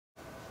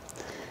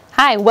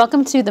Hi,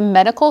 welcome to the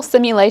Medical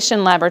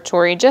Simulation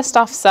Laboratory just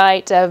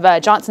off-site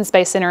of Johnson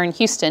Space Center in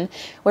Houston,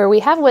 where we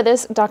have with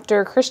us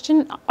Dr.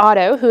 Christian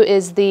Otto, who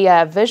is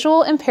the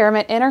Visual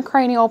Impairment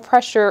Intracranial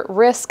Pressure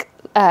Risk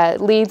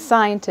lead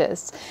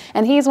scientist.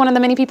 And he's one of the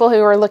many people who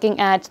are looking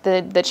at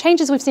the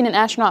changes we've seen in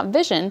astronaut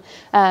vision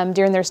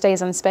during their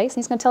stays in space. And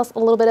he's going to tell us a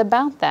little bit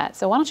about that.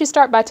 So why don't you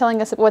start by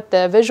telling us what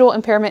the Visual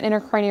Impairment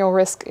Intracranial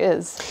Risk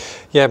is?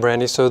 Yeah,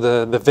 Brandi, so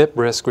the VIP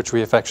risk, which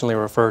we affectionately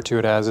refer to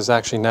it as, is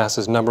actually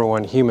NASA's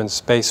 #1 human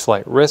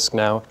spaceflight risk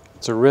now.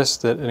 It's a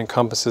risk that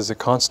encompasses a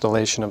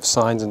constellation of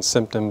signs and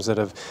symptoms that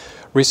have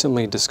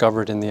recently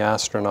discovered in the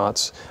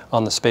astronauts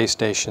on the space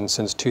station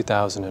since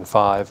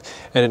 2005.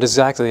 And it is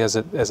exactly as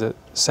it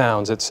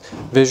sounds. It's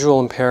visual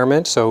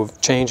impairment, so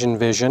change in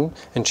vision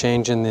and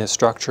change in the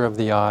structure of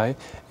the eye,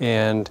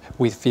 and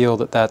we feel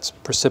that that's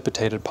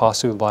precipitated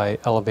possibly by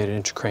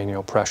elevated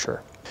intracranial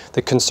pressure.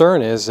 The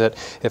concern is that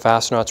if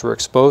astronauts were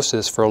exposed to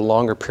this for a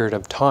longer period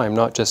of time,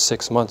 not just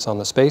 6 months on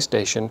the space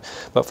station,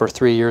 but for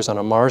 3 years on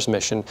a Mars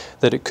mission,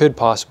 that it could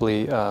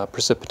possibly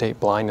precipitate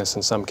blindness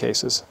in some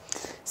cases.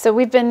 So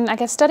we've been, I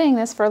guess, studying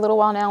this for a little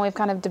while now. We've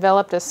kind of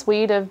developed a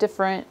suite of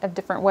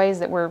different ways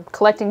that we're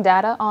collecting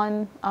data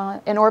on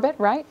in orbit,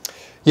 right?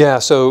 Yeah,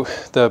 so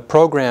the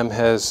program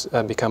has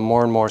become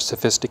more and more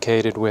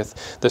sophisticated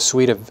with the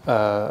suite of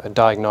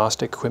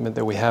diagnostic equipment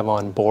that we have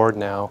on board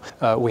now.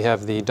 We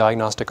have the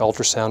diagnostic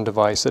ultrasound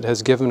device that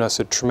has given us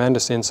a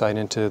tremendous insight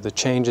into the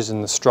changes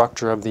in the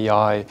structure of the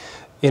eye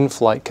in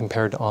flight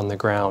compared to on the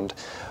ground,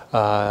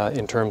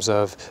 in terms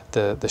of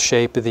the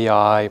shape of the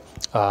eye,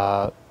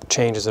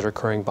 changes that are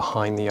occurring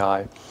behind the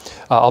eye.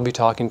 I'll be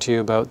talking to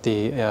you about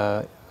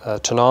the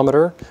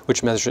tonometer,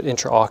 which measures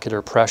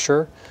intraocular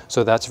pressure,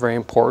 so that's very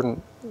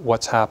important,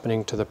 what's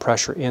happening to the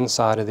pressure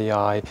inside of the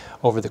eye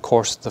over the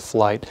course of the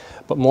flight,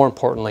 but more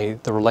importantly,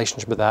 the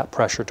relationship of that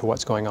pressure to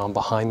what's going on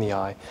behind the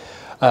eye.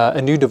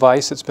 A new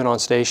device that's been on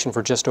station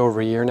for just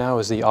over a year now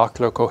is the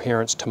Ocular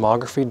Coherence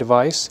Tomography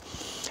device.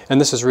 And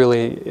this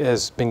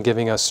has been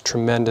giving us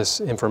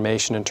tremendous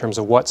information in terms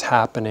of what's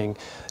happening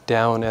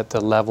down at the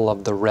level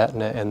of the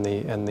retina and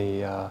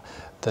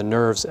the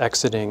nerves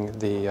exiting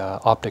the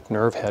optic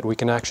nerve head. We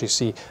can actually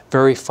see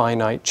very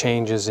finite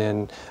changes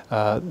in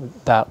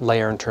that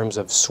layer in terms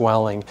of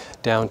swelling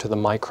down to the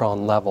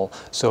micron level.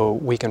 So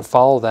we can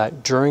follow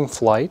that during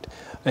flight,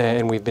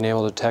 and we've been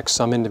able to detect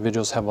some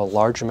individuals have a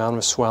large amount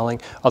of swelling,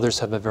 others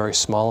have a very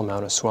small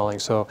amount of swelling.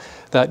 So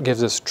that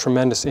gives us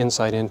tremendous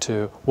insight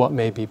into what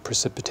may be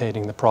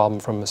precipitating the problem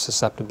from a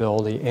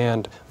susceptibility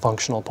and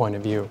functional point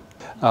of view.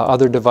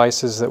 Other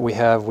devices that we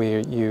have,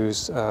 we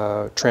use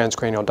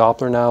Transcranial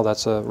Doppler now.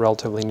 That's a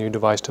relatively new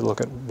device to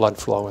look at blood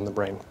flow in the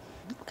brain.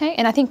 Okay,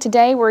 and I think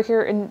today we're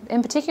here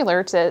in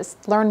particular to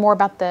learn more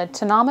about the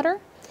tonometer.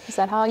 Is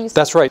that how you say it?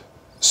 That's right.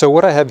 So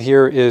what I have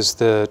here is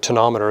the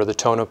tonometer, the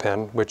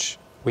tonopen, which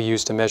we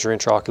use to measure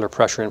intraocular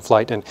pressure in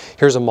flight. And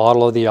here's a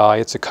model of the eye.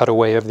 It's a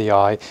cutaway of the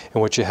eye.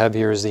 And what you have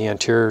here is the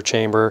anterior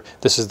chamber.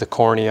 This is the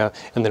cornea.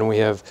 And then we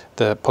have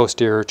the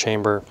posterior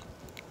chamber.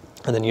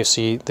 And then you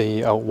see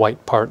the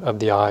white part of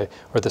the eye,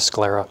 or the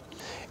sclera.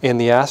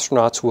 And the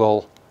astronauts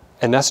will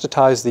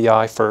anesthetize the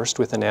eye first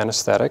with an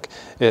anesthetic.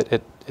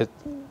 It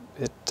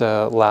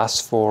lasts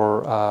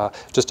for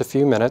just a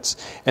few minutes,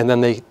 and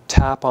then they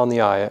tap on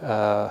the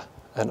eye.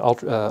 An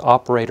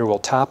operator will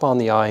tap on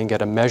the eye and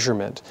get a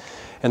measurement.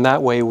 And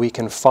that way we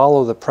can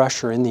follow the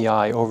pressure in the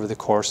eye over the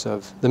course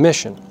of the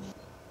mission.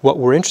 What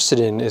we're interested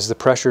in is the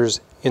pressures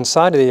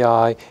inside of the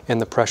eye and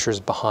the pressures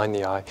behind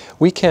the eye.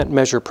 We can't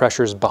measure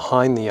pressures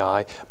behind the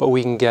eye, but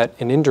we can get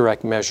an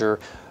indirect measure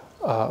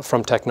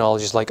from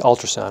technologies like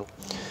ultrasound.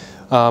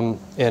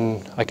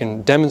 And I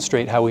can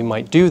demonstrate how we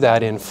might do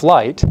that in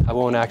flight. I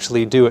won't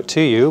actually do it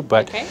to you,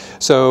 but okay.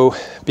 So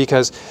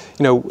because,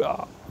 you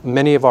know,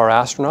 many of our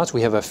astronauts,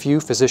 we have a few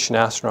physician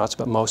astronauts,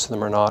 but most of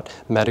them are not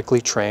medically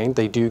trained.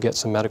 They do get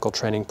some medical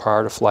training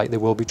prior to flight. They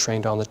will be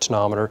trained on the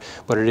tonometer,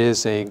 but it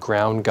is a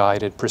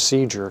ground-guided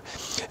procedure.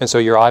 And so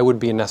your eye would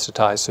be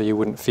anesthetized so you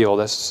wouldn't feel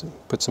this,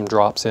 put some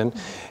drops in.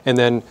 And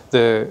then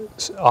the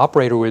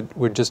operator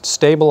would just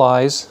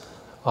stabilize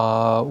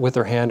with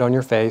their hand on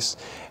your face,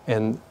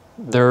 and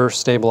they're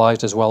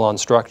stabilized as well on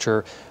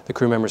structure. The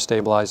crew members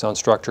stabilized on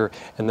structure,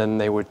 and then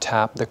they would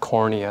tap the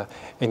cornea.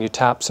 And you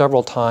tap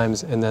several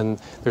times, and then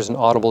there's an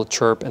audible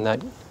chirp, and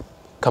that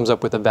comes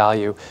up with a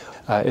value.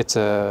 It's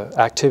an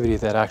activity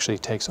that actually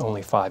takes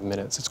only 5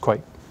 minutes. It's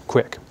quite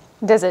quick.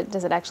 Does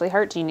it actually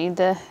hurt? Do you need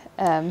the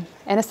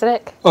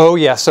anesthetic? Oh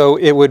yeah, so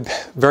it would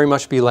very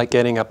much be like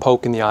getting a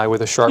poke in the eye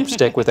with a sharp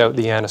stick without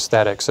the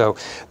anesthetic. So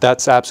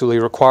that's absolutely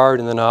required.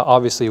 And then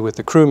obviously with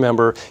the crew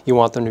member, you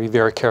want them to be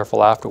very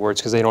careful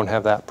afterwards because they don't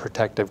have that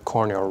protective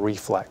corneal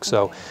reflex.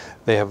 So okay.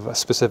 They have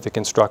specific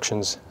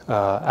instructions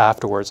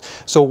afterwards.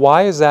 So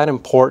why is that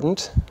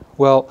important?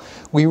 Well,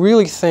 we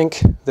really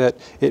think that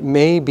it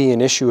may be an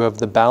issue of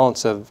the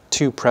balance of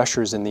two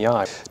pressures in the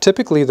eye.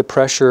 Typically the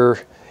pressure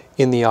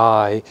in the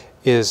eye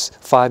is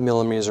 5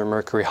 millimeters of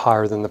mercury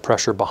higher than the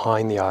pressure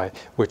behind the eye,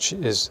 which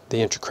is the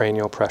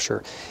intracranial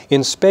pressure.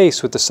 In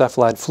space, with the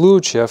cephalad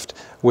fluid shift,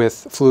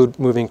 with fluid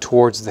moving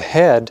towards the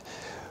head,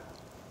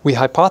 we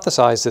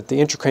hypothesize that the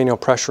intracranial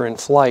pressure in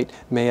flight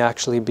may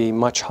actually be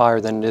much higher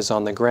than it is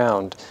on the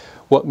ground.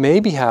 What may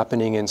be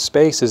happening in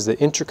space is the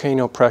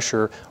intracranial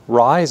pressure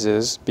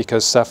rises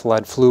because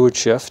cephalad fluid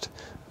shift,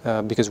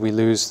 because we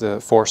lose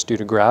the force due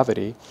to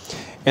gravity.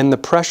 And the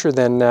pressure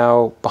then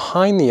now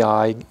behind the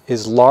eye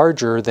is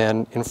larger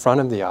than in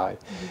front of the eye.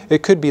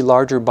 It could be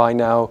larger by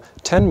now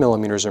 10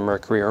 millimeters of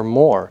mercury or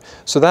more.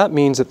 So that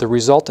means that the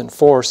resultant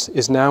force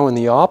is now in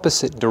the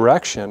opposite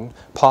direction,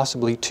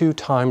 possibly 2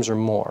 times or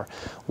more.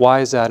 Why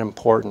is that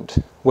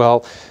important?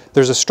 Well,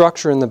 there's a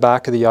structure in the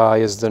back of the eye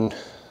as the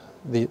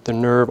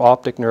nerve,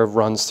 optic nerve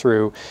runs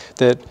through,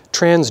 that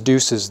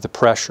transduces the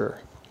pressure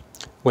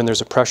when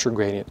there's a pressure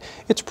gradient.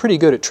 It's pretty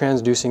good at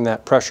transducing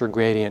that pressure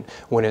gradient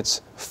when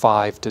it's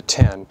 5 to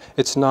 10.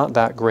 It's not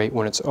that great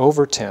when it's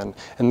over 10,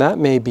 and that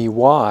may be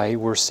why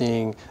we're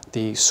seeing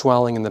the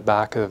swelling in the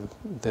back of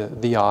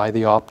the eye,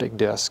 the optic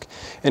disc.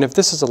 And if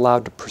this is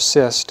allowed to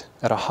persist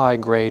at a high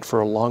grade for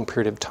a long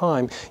period of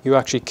time, you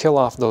actually kill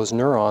off those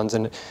neurons,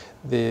 and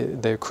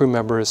the crew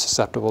member is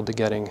susceptible to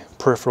getting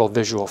peripheral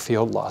visual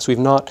field loss. We've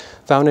not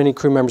found any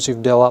crew members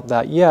who've developed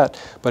that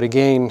yet, but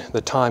again,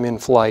 the time in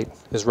flight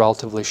is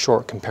relatively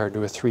short compared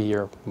to a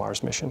 3-year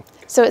Mars mission.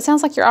 So it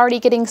sounds like you're already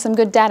getting some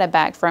good data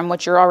back from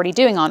what you're already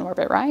doing on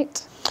orbit,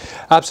 right?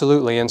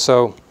 Absolutely, and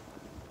so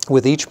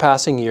with each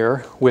passing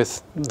year,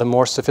 with the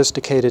more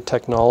sophisticated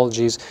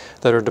technologies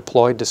that are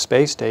deployed to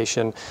space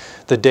station,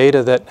 the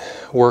data that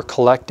we're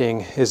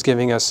collecting is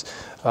giving us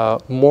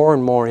more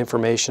and more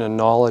information and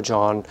knowledge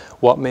on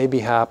what may be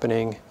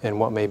happening and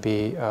what may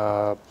be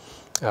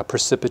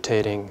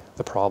precipitating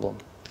the problem.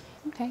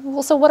 Okay,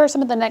 well, so what are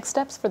some of the next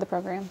steps for the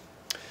program?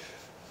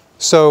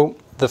 So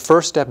the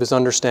first step is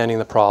understanding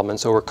the problem, and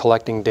so we're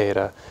collecting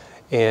data.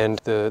 And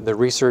the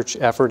research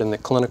effort and the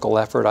clinical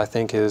effort, I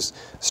think, is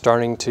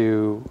starting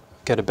to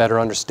get a better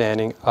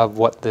understanding of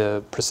what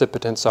the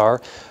precipitants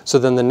are. So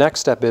then the next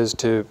step is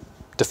to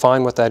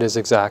define what that is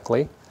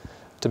exactly,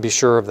 to be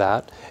sure of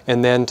that,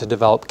 and then to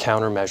develop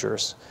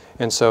countermeasures.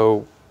 And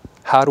so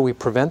how do we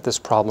prevent this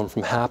problem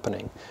from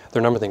happening? There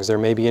are a number of things. There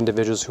may be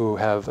individuals who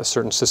have a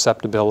certain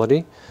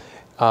susceptibility,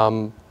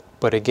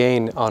 but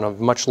again, on a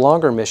much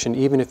longer mission,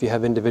 even if you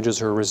have individuals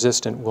who are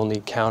resistant, we'll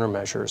need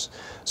countermeasures.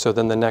 So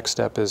then the next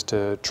step is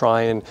to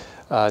try and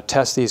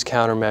test these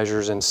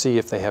countermeasures and see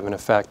if they have an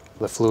effect.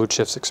 The fluid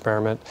shifts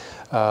experiment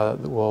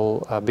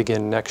will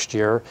begin next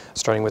year,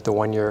 starting with the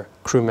 1-year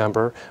crew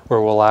member, where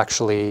we'll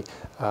actually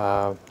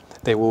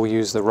they will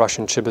use the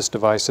Russian Chibis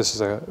device. This is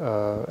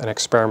an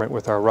experiment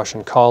with our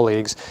Russian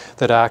colleagues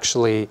that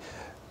actually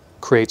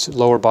creates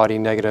lower body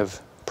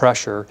negative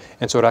pressure,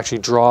 and so it actually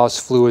draws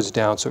fluids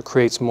down, so it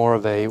creates more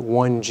of a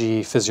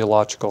 1G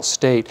physiological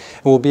state.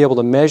 And we'll be able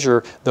to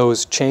measure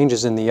those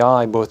changes in the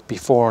eye both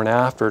before and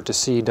after to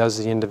see, does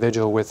the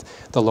individual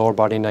with the lower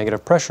body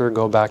negative pressure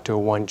go back to a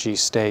 1G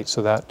state.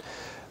 So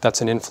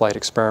that's an in-flight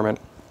experiment.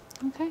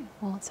 Okay,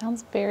 well, it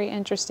sounds very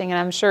interesting, and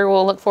I'm sure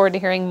we'll look forward to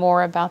hearing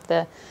more about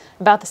the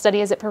study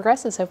as it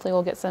progresses. Hopefully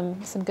we'll get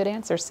some good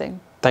answers soon.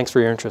 Thanks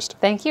for your interest.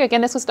 Thank you. Again,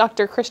 this was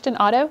Dr. Christian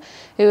Otto,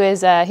 who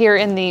is here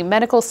in the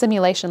Medical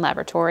Simulation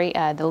Laboratory,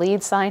 the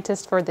lead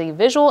scientist for the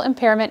Visual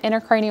Impairment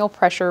Intracranial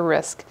Pressure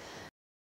Risk